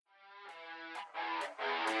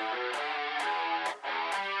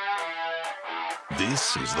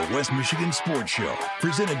This is the West Michigan Sports Show,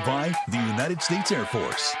 presented by the United States Air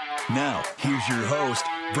Force. Now, here's your host,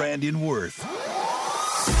 Brandon Wirth.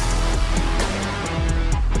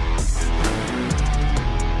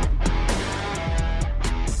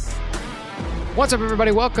 What's up,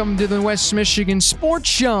 everybody? Welcome to the West Michigan Sports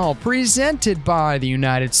Show, presented by the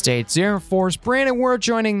United States Air Force. Brandon Wirth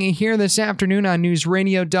joining me here this afternoon on News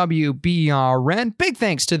Radio WBRN. Big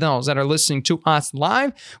thanks to those that are listening to us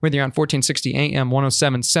live, whether you're on 1460 AM,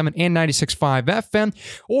 107.7 and 96.5 FM,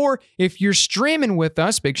 or if you're streaming with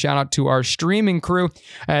us, big shout out to our streaming crew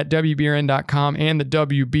at WBRN.com and the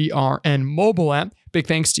WBRN mobile app. Big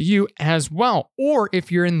thanks to you as well. Or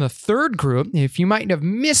if you're in the third group, if you might have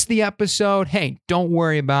missed the episode, hey, don't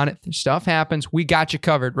worry about it. Stuff happens. We got you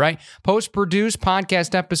covered, right? Post-produced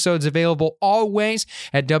podcast episodes available always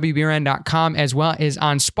at WBRN.com, as well as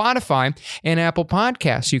on Spotify and Apple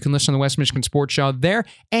Podcasts. You can listen to the West Michigan Sports Show there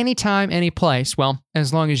anytime, any place. Well,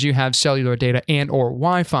 as long as you have cellular data and or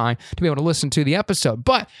Wi-Fi to be able to listen to the episode.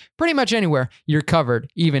 But pretty much anywhere, you're covered,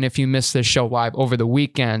 even if you miss this show live over the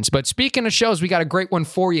weekends. But speaking of shows, we got a great one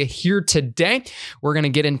for you here today. We're going to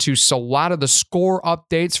get into a lot of the score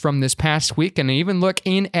updates from this past week and even look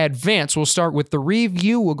in advance. We'll start with the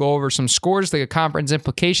review. We'll go over some scores, the conference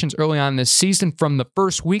implications early on this season from the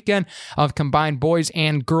first weekend of combined boys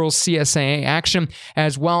and girls CSAA action,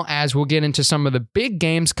 as well as we'll get into some of the big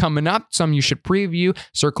games coming up. Some you should preview,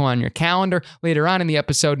 circle on your calendar later on in the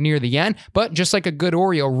episode near the end. But just like a good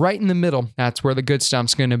Oreo, right in the middle, that's where the good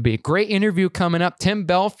stuff's going to be. Great interview coming up. Tim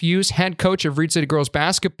Beilfuss, head coach of Reed City Girls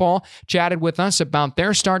Basketball, chatted with us about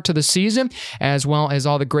their start to the season, as well as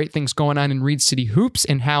all the great things going on in Reed City Hoops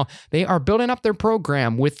and how they are building up their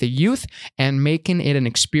program with the youth and making it an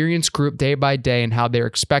experienced group day by day, and how they're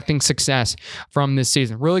expecting success from this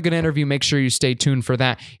season. Really good interview. Make sure you stay tuned for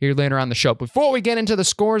that here later on the show. Before we get into the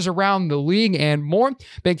scores around the league and more,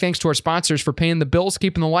 big thanks to our sponsors for paying the bills,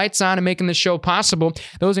 keeping the lights on, and making the show possible.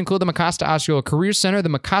 Those include the Mecosta Osceola Career Center, the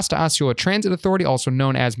Mecosta Osceola Transit Authority, also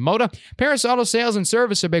known as MOTA, Paris Auto Sales and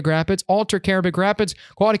Service of Big Rapids, Alter Care Big Rapids,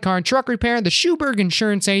 Quality Car and Truck Repair, the Schuberg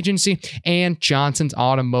Insurance Agency, and Johnson's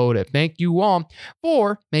Automotive. Thank you all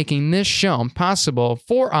for making this show possible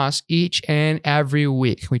for us each and every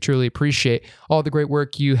week. We truly appreciate all the great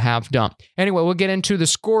work you have done. Anyway, we'll get into the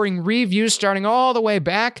scoring reviews starting all the way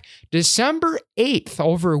back December 8th,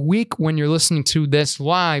 over a week when you're listening to this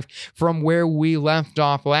live from where we left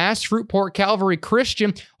off last. Fruitport Calvary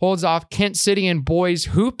Christian holds off Kent City in boys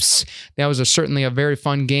hoops. That was certainly a very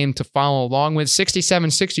fun game to follow along with.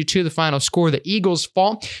 67-62 the final score. The Eagles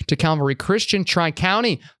fall to Calvary Christian.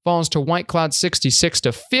 Tri-County falls to White Cloud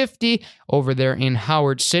 66-50 over there in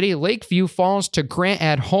Howard City. Lakeview falls to Grant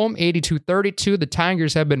at home 82-32. The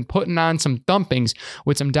Tigers have been putting on some thumpings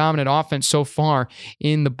with some dominant offense so far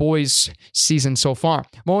in the boys season so far.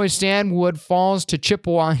 Molly Stanwood falls to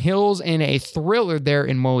Chippewa Hills in a thriller there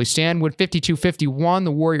in Molly Stanwood. 52-51.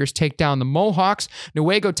 The Warriors take down the Mohawks.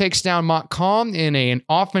 Newaygo takes down Montcalm in an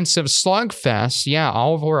offensive slugfest. Yeah,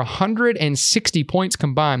 over 160 points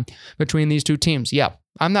combined between these two teams. Yeah.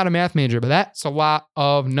 I'm not a math major, but that's a lot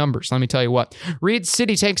of numbers. Let me tell you what. Reed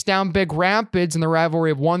City takes down Big Rapids in the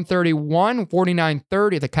rivalry of 131,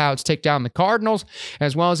 49-30. The Coyotes take down the Cardinals,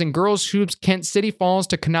 as well as in girls hoops, Kent City falls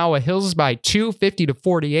to Kanawha Hills by 2,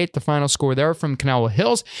 50-48. The final score there from Kanawha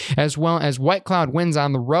Hills, as well as White Cloud wins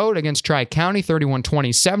on the road against Tri-County,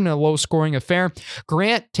 31-27, a low-scoring affair.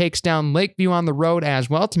 Grant takes down Lakeview on the road as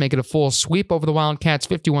well to make it a full sweep over the Wildcats,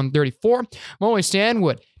 51-34. Molly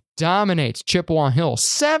Stanwood dominates Chippewa Hill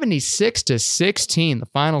 76-16. The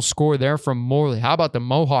final score there from Morley. How about the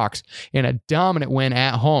Mohawks in a dominant win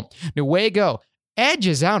at home? Newaygo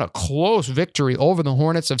edges out a close victory over the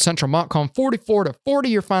Hornets of Central Montcalm, 44-40,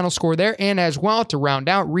 your final score there. And as well, to round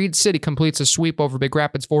out, Reed City completes a sweep over Big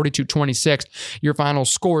Rapids, 42-26, your final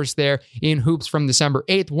scores there in hoops from December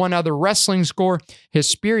 8th. One other wrestling score,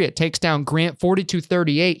 Hesperia takes down Grant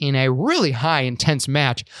 42-38 in a really high, intense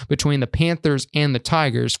match between the Panthers and the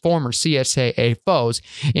Tigers, former CSAA foes,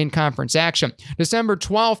 in conference action. December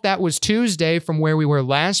 12th, that was Tuesday from where we were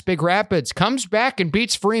last. Big Rapids comes back and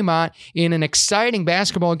beats Fremont in an exciting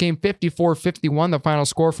basketball game, 54-51, the final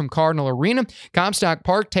score from Cardinal Arena. Comstock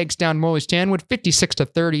Park takes down Molly Stanwood,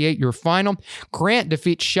 56-38, your final. Grant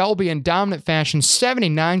defeats Shelby in dominant fashion,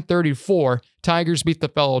 79-34. Tigers beat the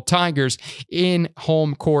fellow Tigers in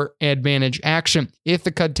home court advantage action.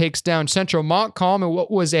 Ithaca takes down Central Montcalm in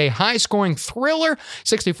what was a high-scoring thriller,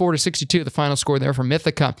 64-62, the final score there from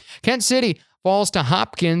Ithaca. Kent City falls to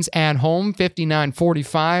Hopkins at home,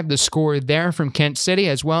 59-45. The score there from Kent City,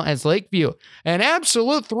 as well as Lakeview. An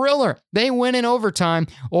absolute thriller. They win in overtime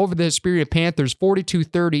over the Hesperia Panthers,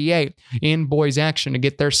 42-38 in boys action to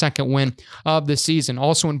get their second win of the season.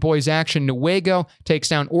 Also in boys action, Newaygo takes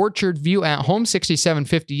down Orchard View at home,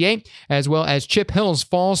 67-58, as well as Chip Hills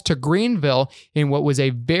falls to Greenville in what was a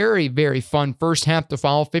very, very fun first half to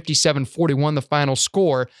follow, 57-41 the final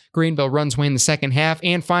score. Greenville runs away in the second half.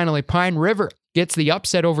 And finally, Pine River gets the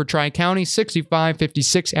upset over Tri-County,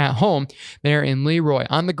 65-56 at home there in Leroy.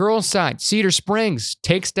 On the girls' side, Cedar Springs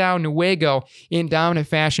takes down Newaygo in dominant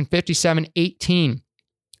fashion, 57-18.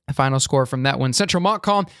 The final score from that one. Central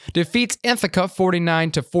Montcalm defeats Ithaca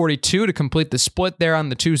 49-42 to complete the split there on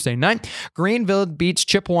the Tuesday night. Greenville beats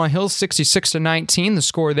Chippewa Hills 66-19, the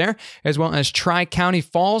score there, as well as Tri-County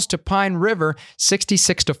falls to Pine River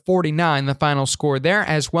 66-49, the final score there,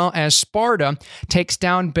 as well as Sparta takes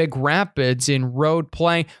down Big Rapids in road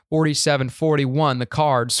play 47-41. The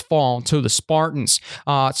Cards fall to the Spartans.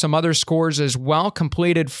 Some other scores as well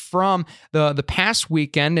completed from the past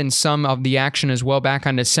weekend and some of the action as well back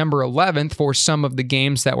on December 11th for some of the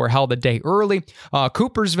games that were held a day early.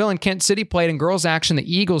 Coopersville and Kent City played in girls action.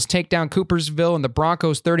 The Eagles take down Coopersville and the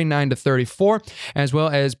Broncos 39-34, as well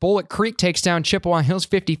as Bullock Creek takes down Chippewa Hills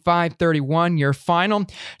 55-31. Your final,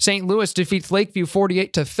 St. Louis defeats Lakeview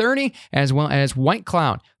 48-30, as well as White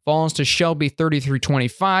Cloud falls to Shelby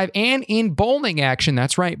 33-25. And in bowling action,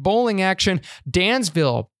 that's right, bowling action,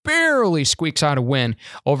 Dansville barely squeaks out a win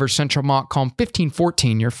over Central Montcalm,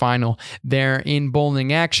 15-14, your final there in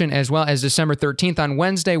bowling action, as well as December 13th on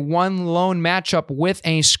Wednesday, one lone matchup with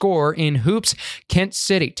a score in hoops. Kent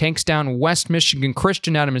City takes down West Michigan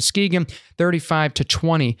Christian out of Muskegon,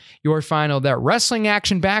 35-20, your final there. Wrestling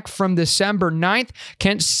action back from December 9th,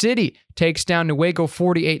 Kent City takes down Newaygo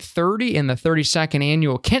 48-30 in the 32nd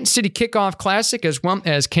annual Kent City Kickoff Classic, as well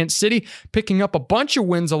as Kent City picking up a bunch of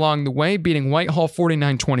wins along the way, beating Whitehall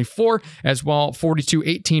 49-24, as well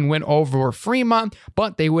 42-18 win over Fremont,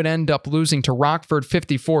 but they would end up losing to Rockford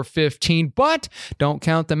 54-15, but don't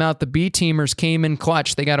count them out. The B-teamers came in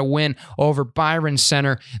clutch. They got a win over Byron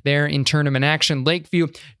Center there in tournament action. Lakeview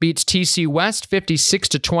beats TC West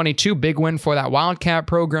 56-22, big win for that Wildcat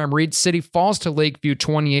program. Reed City falls to Lakeview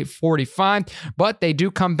 28-45, but they do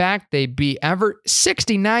come back. They beat Everett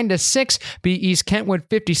 69-6, beat East Kentwood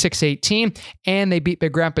 56-18, and they beat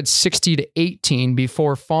Big Rapids 60-18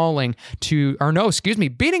 before falling to,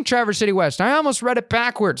 beating Traverse City West. I almost read it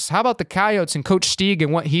backwards. How about the Coyotes and Coach Stieg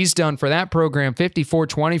and what he's done for that program?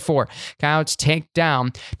 54-24. Coyotes take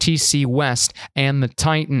down TC West and the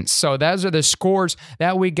Titans. So those are the scores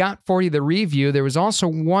that we got for you, the review. There was also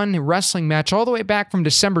one wrestling match all the way back from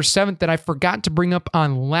December 7th that I forgot to bring up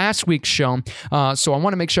on last week's show. So I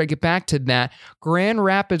want to make sure I get back to that. Grand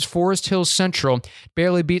Rapids Forest Hills Central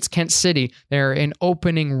barely beats Kent City. They're in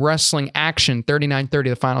opening wrestling action, 39-30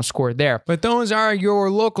 the final score there. But those are your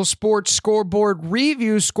local sports scoreboard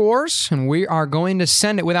review scores, and we are going to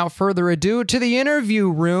send it without further ado to the interview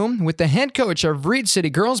room with the head coach of Reed City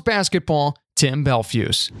Girls Basketball, Tim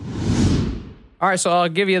Beilfuss. All right, so I'll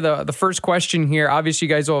give you the first question here. Obviously,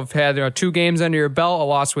 you guys will have had 2 games under your belt, a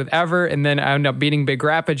loss with Everett, and then end up beating Big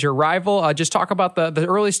Rapids, your rival. Just talk about the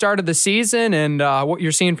early start of the season and what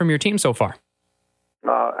you're seeing from your team so far.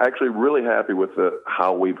 Actually, really happy with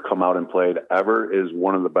how we've come out and played. Everett is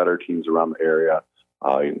one of the better teams around the area.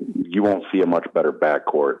 You won't see a much better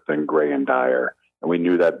backcourt than Gray and Dyer, and we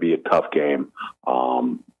knew that'd be a tough game.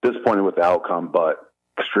 Disappointed with the outcome, but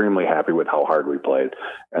extremely happy with how hard we played.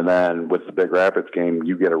 And then with the Big Rapids game,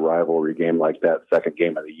 you get a rivalry game like that, second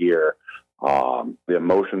game of the year. The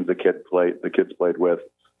emotions the kids played with,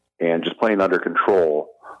 and just playing under control,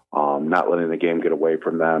 not letting the game get away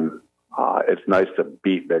from them. It's nice to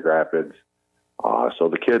beat Big Rapids. So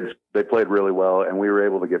the kids, they played really well, and we were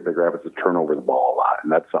able to get Big Rapids to turn over the ball a lot.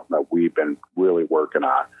 And that's something that we've been really working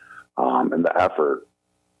on. And the effort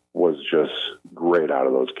was just great out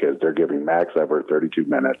of those kids. They're giving Max Everett 32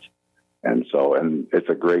 minutes. And it's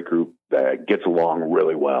a great group that gets along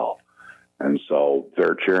really well. And so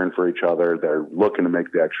they're cheering for each other. They're looking to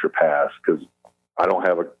make the extra pass, because I don't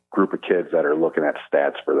have a group of kids that are looking at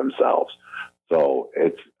stats for themselves. So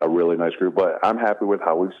it's a really nice group, but I'm happy with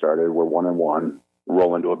how we've started. We're 1-1,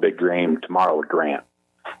 roll into a big game tomorrow with Grant.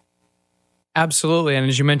 Absolutely. And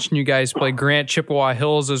as you mentioned, you guys play Grant, Chippewa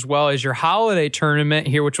Hills, as well as your holiday tournament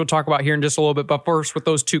here, which we'll talk about here in just a little bit. But first, with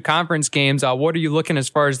those 2 conference games, what are you looking as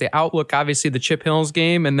far as the outlook? Obviously, the Chip Hills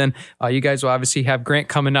game, and then you guys will obviously have Grant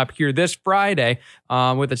coming up here this Friday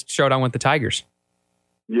with a showdown with the Tigers.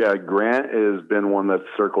 Yeah, Grant has been one that's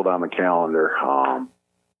circled on the calendar.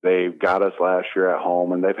 They've got us last year at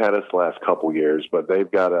home, and they've had us the last couple years, but they've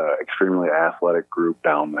got an extremely athletic group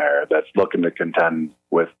down there that's looking to contend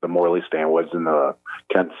with the Morley Stanwoods and the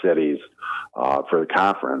Kent Cities for the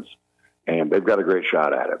conference, and they've got a great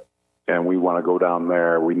shot at it. And we want to go down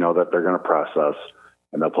there. We know that they're going to press us,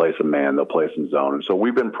 and they'll play some man, they'll play some zone. And so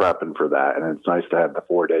we've been prepping for that, and it's nice to have the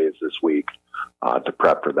 4 days this week to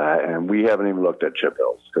prep for that. And we haven't even looked at Chip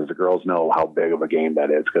Hills because the girls know how big of a game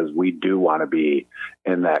that is, because we do want to be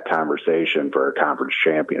in that conversation for a conference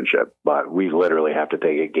championship. But we literally have to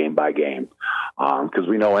take it game by game because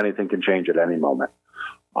we know anything can change at any moment.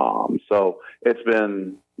 So it's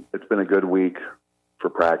been a good week for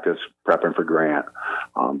practice, prepping for Grant.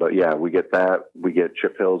 But yeah, we get that. We get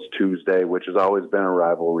Chip Hills Tuesday, which has always been a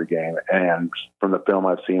rivalry game. And from the film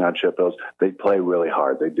I've seen on Chip Hills, they play really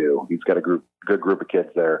hard. They do. He's got a good group of kids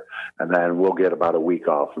there. And then we'll get about a week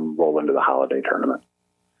off and roll into the holiday tournament.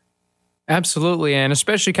 Absolutely, and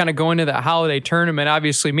especially kind of going to that holiday tournament.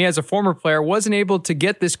 Obviously, me as a former player wasn't able to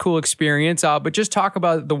get this cool experience, but just talk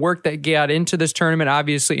about the work that got into this tournament,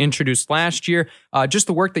 obviously introduced last year, just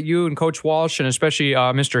the work that you and Coach Walsh and especially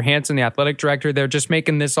Mr. Hanson, the athletic director, they're just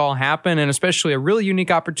making this all happen, and especially a really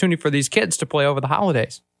unique opportunity for these kids to play over the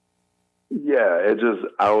holidays. Yeah, it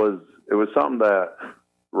was something that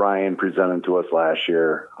Ryan presented to us last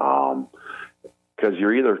year. Because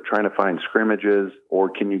you're either trying to find scrimmages or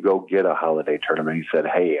can you go get a holiday tournament? He said,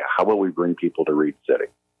 hey, how about we bring people to Reed City?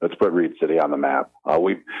 Let's put Reed City on the map.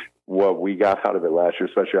 What we got out of it last year,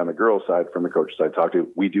 especially on the girls' side, from the coach's side,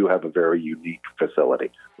 we do have a very unique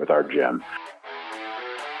facility with our gym.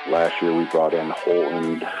 Last year, we brought in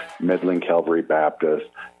Holton, Midland Calvary Baptist,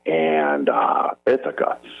 and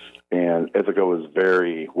Ithaca. And Ithaca was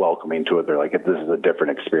very welcoming to it. They're like, this is a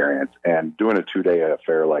different experience. And doing a 2-day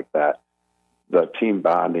affair like that, the team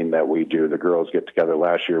bonding that we do, the girls get together.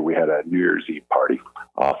 Last year, we had a New Year's Eve party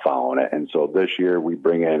following it. And so this year, we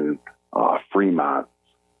bring in Fremont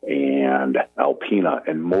and Alpena,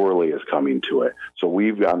 and Morley is coming to it. So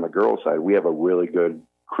on the girls' side, we have a really good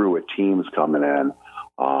crew of teams coming in,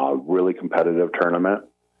 really competitive tournament.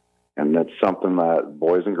 And that's something that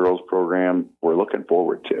boys and girls program, we're looking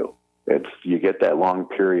forward to. You get that long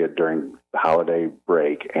period during the holiday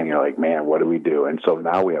break, and you're like, man, what do we do? And so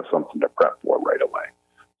now we have something to prep for right away.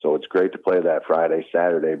 So it's great to play that Friday,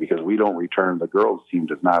 Saturday, because we don't return. The girls team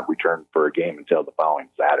does not return for a game until the following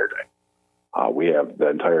Saturday. We have the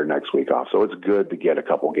entire next week off. So it's good to get a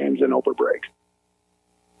couple games in over break.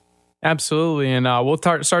 Absolutely, and we'll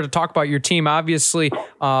start to talk about your team. Obviously,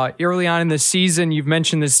 early on in the season, you've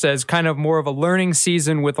mentioned this as kind of more of a learning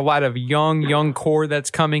season with a lot of young core that's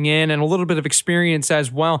coming in and a little bit of experience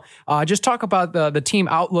as well. Just talk about the team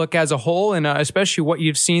outlook as a whole, and especially what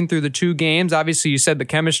you've seen through the 2 games. Obviously, you said the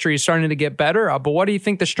chemistry is starting to get better, but what do you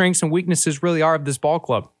think the strengths and weaknesses really are of this ball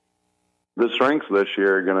club? The strengths this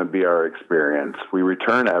year are going to be our experience. We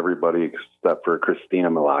return everybody except for Christina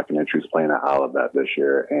Malakinich, who's playing at Olivet this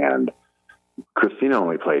year. And Christina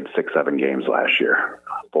only played 6-7 games last year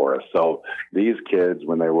for us. So these kids,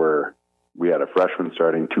 we had a freshman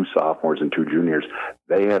starting, 2 sophomores and 2 juniors.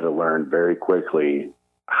 They had to learn very quickly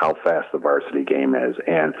how fast the varsity game is.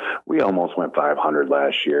 And we almost went 500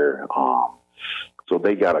 last year. So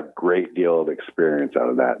they got a great deal of experience out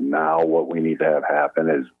of that. Now what we need to have happen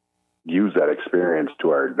is use that experience to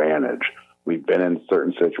our advantage. We've been in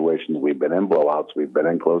certain situations. We've been in blowouts. We've been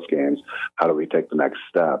in close games. How do we take the next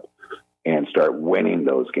step and start winning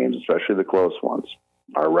those games, especially the close ones?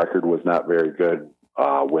 Our record was not very good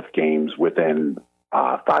with games within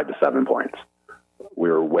 5 to 7 points. We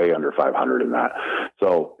were way under 500 in that.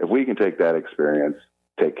 So if we can take that experience,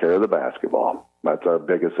 take care of the basketball, that's our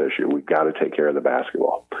biggest issue. We've got to take care of the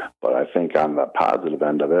basketball. But I think on the positive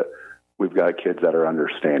end of it, we've got kids that are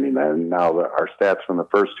understanding that. And now our stats from the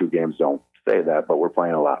first 2 games don't say that, but we're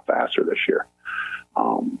playing a lot faster this year.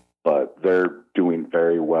 But they're doing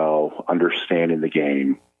very well, understanding the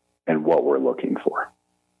game and what we're looking for.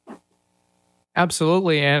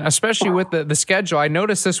 Absolutely, and especially with the schedule. I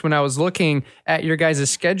noticed this when I was looking at your guys'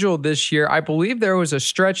 schedule this year. I believe there was a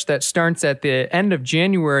stretch that starts at the end of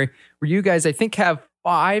January where you guys, I think, have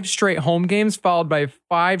 5 straight home games followed by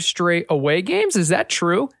 5 straight away games. Is that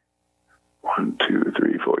true? 1, 2,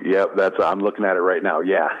 3, 4. Yep, I'm looking at it right now.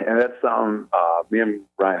 Yeah, and that's me and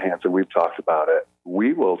Ryan Hansen, we've talked about it.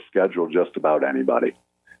 We will schedule just about anybody,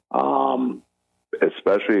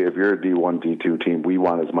 especially if you're a D1, D2 team. We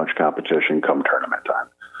want as much competition come tournament time.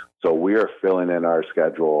 So we are filling in our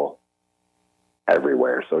schedule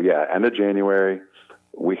everywhere. So, yeah, end of January,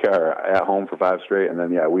 we are at home for 5 straight, and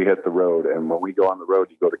then, we hit the road. And when we go on the road,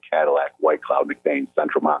 you go to Cadillac, White Cloud, McBain,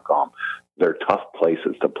 Central Montcalm. They're tough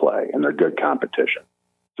places to play, and they're good competition.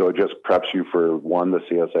 So it just preps you for, one, the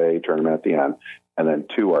CSA tournament at the end, and then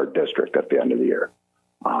two, our district at the end of the year.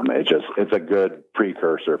 It's a good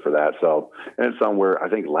precursor for that. So, and it's somewhere, I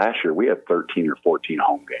think last year we had 13 or 14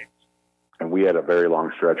 home games. And we had a very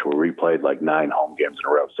long stretch where we played like 9 home games in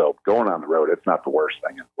a row. So going on the road, it's not the worst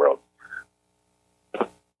thing in the world.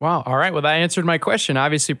 Wow. All right. Well, that answered my question.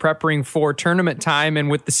 Obviously, prepping for tournament time, and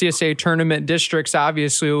with the CSA tournament districts,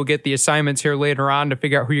 obviously, we'll get the assignments here later on to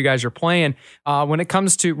figure out who you guys are playing. When it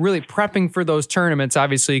comes to really prepping for those tournaments,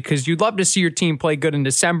 obviously, because you'd love to see your team play good in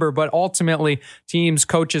December, but ultimately, teams,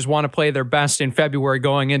 coaches want to play their best in February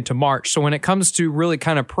going into March. So when it comes to really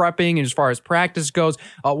kind of prepping, and as far as practice goes,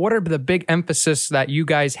 what are the big emphasis that you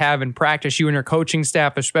guys have in practice, you and your coaching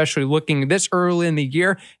staff, especially looking this early in the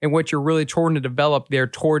year, and what you're really trying to develop there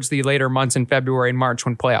towards the later months in February and March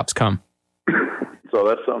when playoffs come? So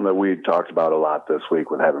that's something that we talked about a lot this week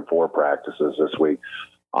with having 4 practices this week.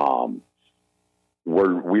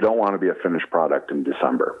 We don't want to be a finished product in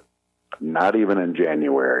December, not even in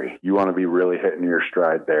January. You want to be really hitting your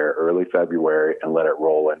stride there early February and let it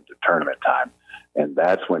roll into tournament time. And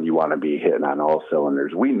that's when you want to be hitting on all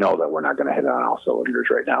cylinders. We know that we're not going to hit on all cylinders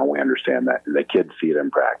right now. We understand that. The kids see it in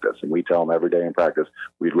practice. And we tell them every day in practice,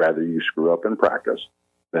 we'd rather you screw up in practice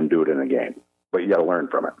than do it in a game. But you got to learn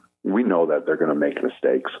from it. We know that they're going to make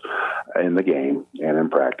mistakes in the game and in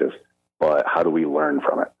practice, but how do we learn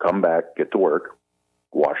from it? Come back, get to work,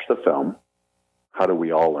 watch the film. How do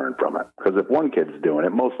we all learn from it? Because if one kid's doing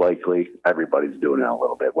it, most likely everybody's doing it a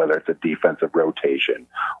little bit, whether it's a defensive rotation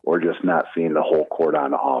or just not seeing the whole court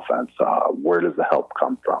on offense. Where does the help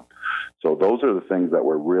come from? So those are the things that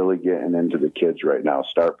we're really getting into the kids right now.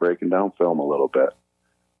 Start breaking down film a little bit.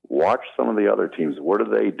 Watch some of the other teams. What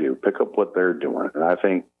do they do? Pick up what they're doing. And I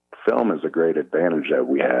think film is a great advantage that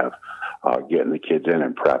we have, getting the kids in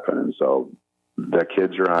and prepping. And so the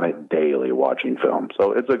kids are on it daily watching film.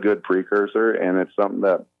 So it's a good precursor, and it's something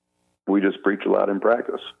that we just preach a lot in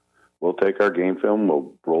practice. We'll take our game film,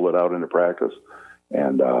 we'll roll it out into practice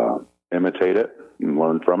and imitate it and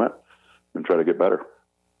learn from it and try to get better.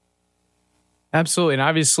 Absolutely. And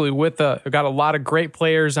obviously, we've got a lot of great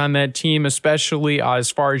players on that team, especially as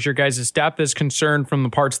far as your guys' depth is concerned from the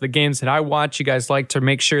parts of the games that I watch. You guys like to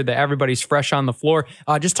make sure that everybody's fresh on the floor.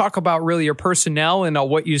 Just talk about really your personnel and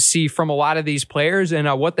what you see from a lot of these players and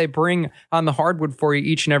what they bring on the hardwood for you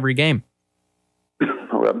each and every game.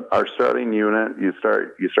 Our starting unit, you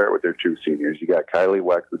start with their 2 seniors. You got Kylie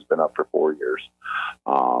Weck, who's been up for 4 years.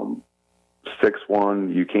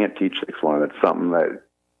 6'1", you can't teach 6'1". That's something that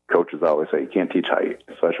coaches always say, you can't teach height,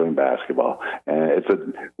 especially in basketball.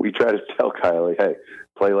 And we try to tell Kylie, hey,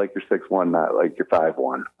 play like you're 6'1", not like you're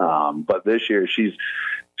 5'1". But this year,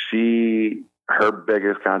 her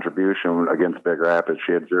biggest contribution against Big Rapids,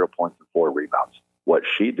 she had 0 points and 4 rebounds. What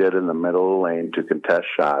she did in the middle of the lane to contest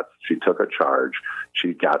shots, she took a charge.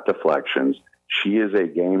 She got deflections. She is a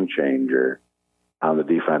game changer on the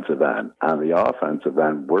defensive end. On the offensive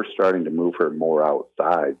end, we're starting to move her more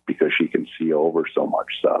outside because she can see over so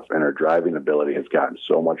much stuff, and her driving ability has gotten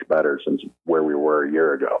so much better since where we were a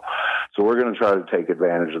year ago. So we're going to try to take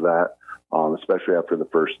advantage of that, especially after the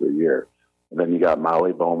first of the year. And then you got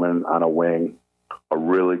Molly Bowman on a wing, a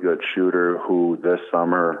really good shooter who this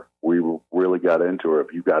summer we really got into her.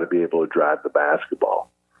 You've got to be able to drive the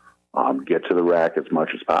basketball, get to the rack as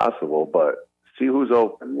much as possible, but see who's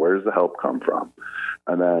open. Where's the help come from?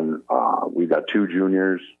 And then we've got 2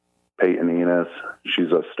 juniors, Peyton Enos.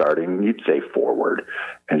 She's a starting, you'd say, forward.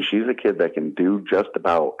 And she's a kid that can do just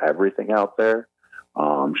about everything out there.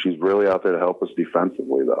 She's really out there to help us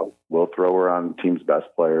defensively, though. We'll throw her on the team's best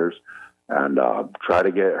players and try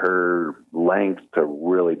to get her length to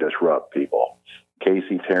really disrupt people.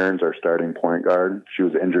 Casey Terrence, our starting point guard, she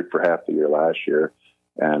was injured for half the year last year.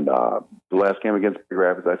 And the last game against Big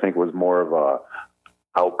Rapids, I think, was more of a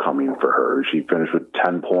outcoming for her. She finished with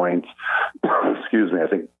 10 points, I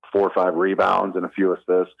think 4 or 5 rebounds and a few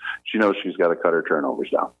assists. She knows she's got to cut her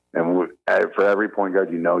turnovers down. And for every point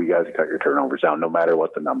guard, you guys cut your turnovers down, no matter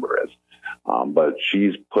what the number is. But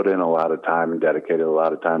she's put in a lot of time and dedicated a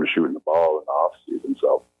lot of time to shooting the ball in the offseason.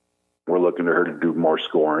 So we're looking to her to do more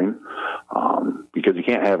scoring because you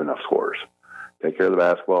can't have enough scores. Take care of the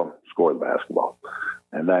basketball, score the basketball.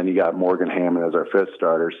 And then you got Morgan Hammond as our 5th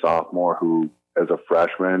starter, sophomore, who as a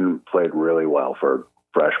freshman played really well for a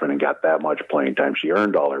freshman and got that much playing time. She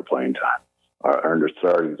earned all her playing time, earned her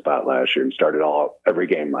starting spot last year and started every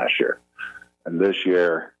game last year. And this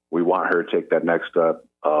year, we want her to take that next step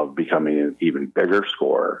of becoming an even bigger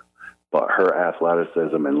scorer. But her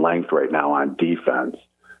athleticism and length right now on defense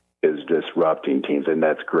is disrupting teams, and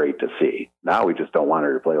that's great to see. Now we just don't want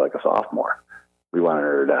her to play like a sophomore. We want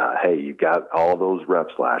her to, hey, you got all those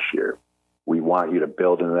reps last year. We want you to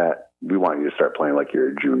build into that. We want you to start playing like you're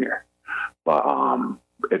a junior. But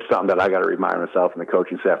it's something that I got to remind myself and the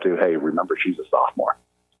coaching staff too. Hey, remember, she's a sophomore.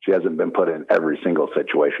 She hasn't been put in every single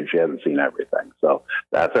situation. She hasn't seen everything. So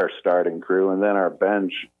that's our starting crew. And then our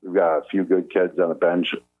bench, we've got a few good kids on the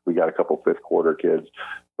bench. We got a couple fifth quarter kids,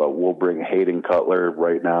 but we'll bring Hayden Cutler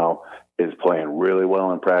right now, is playing really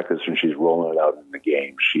well in practice, and she's rolling it out in the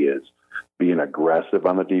game. She is being aggressive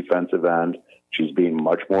on the defensive end. She's being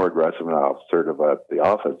much more aggressive and assertive at the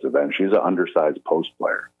offensive end. She's an undersized post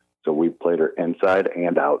player. So we've played her inside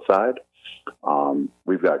and outside.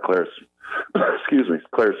 We've got Claire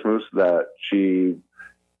Smoose, that she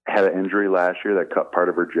had an injury last year that cut part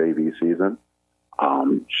of her JV season.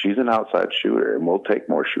 She's an outside shooter, and we'll take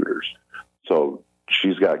more shooters. So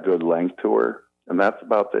she's got good length to her. And that's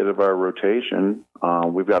about the end of our rotation.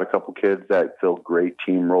 We've got a couple kids that fill great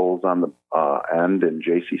team roles on the end, and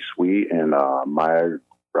JC Sweet and Maya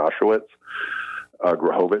Grahovich,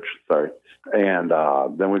 sorry. And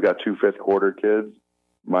then we've got two fifth quarter kids,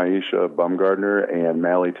 Maisha Bumgardner and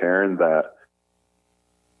Mally Taryn, that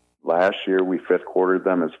last year we fifth quartered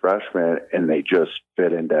them as freshmen, and they just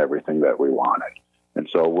fit into everything that we wanted. And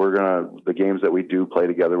so the games that we do play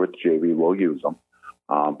together with the JV, we'll use them.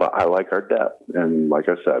 But I like our depth. And like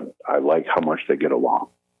I said, I like how much they get along,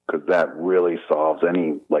 because that really solves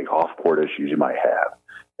any off-court issues you might have.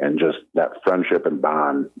 And just that friendship and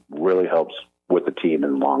bond really helps with the team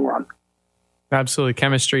in the long run. Absolutely.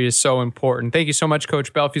 Chemistry is so important. Thank you so much,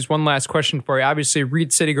 Coach Beilfuss. One last question for you. Obviously,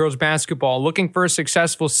 Reed City Girls Basketball looking for a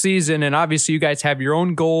successful season, and obviously you guys have your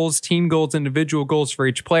own goals, team goals, individual goals for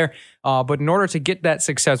each player. But in order to get that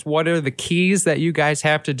success, what are the keys that you guys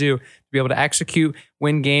have to do to be able to execute,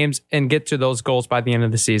 win games, and get to those goals by the end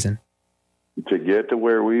of the season? To get to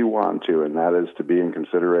where we want to, and that is to be in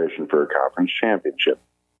consideration for a conference championship,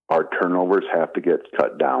 our turnovers have to get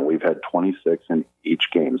cut down. We've had 26 in each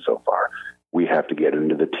game so far. We have to get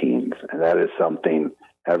into the teens. And that is something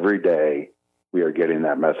every day we are getting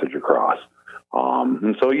that message across.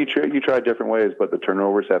 And so you try different ways, but the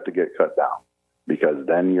turnovers have to get cut down, because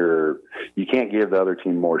then you can't give the other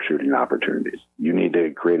team more shooting opportunities. You need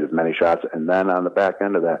to create as many shots. And then on the back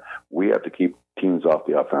end of that, we have to keep teams off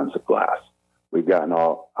the offensive glass. We've gotten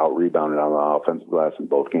out rebounded on the offensive glass in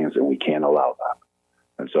both games, and we can't allow that.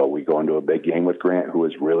 And so we go into a big game with Grant, who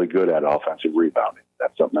is really good at offensive rebounding.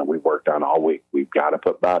 That's something that we've worked on all week. We've got to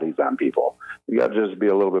put bodies on people. We got to just be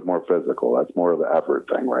a little bit more physical. That's more of the effort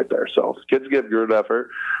thing right there. So kids give good effort.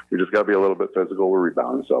 We just got to be a little bit physical with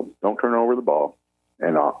rebounding. So don't turn over the ball,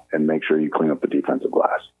 and make sure you clean up the defensive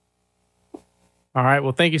glass. All right.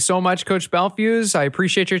 Well, thank you so much, Coach Beilfuss. I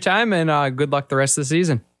appreciate your time, and good luck the rest of the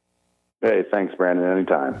season. Hey, thanks, Brandon.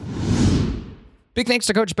 Anytime. Big thanks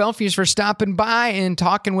to Coach Beilfuss for stopping by and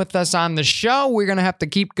talking with us on the show. We're going to have to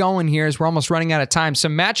keep going here as we're almost running out of time.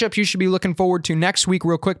 Some matchups you should be looking forward to next week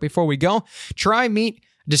real quick before we go. Tri-Meet,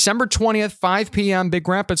 December 20th, 5 p.m. Big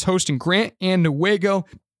Rapids hosting Grant and Newaygo.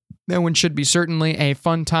 That one should be certainly a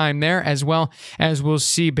fun time there, as well as we'll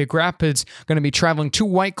see Big Rapids going to be traveling to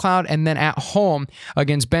White Cloud and then at home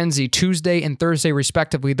against Benzie Tuesday and Thursday,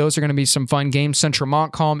 respectively. Those are going to be some fun games. Central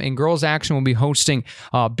Montcalm in girls action will be hosting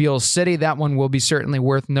Beale City. That one will be certainly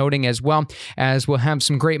worth noting, as well as we'll have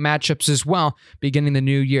some great matchups as well beginning the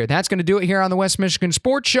new year. That's going to do it here on the West Michigan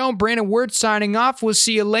Sports Show. Brandon Wirth signing off. We'll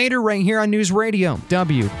see you later right here on News Radio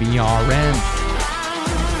WBRN.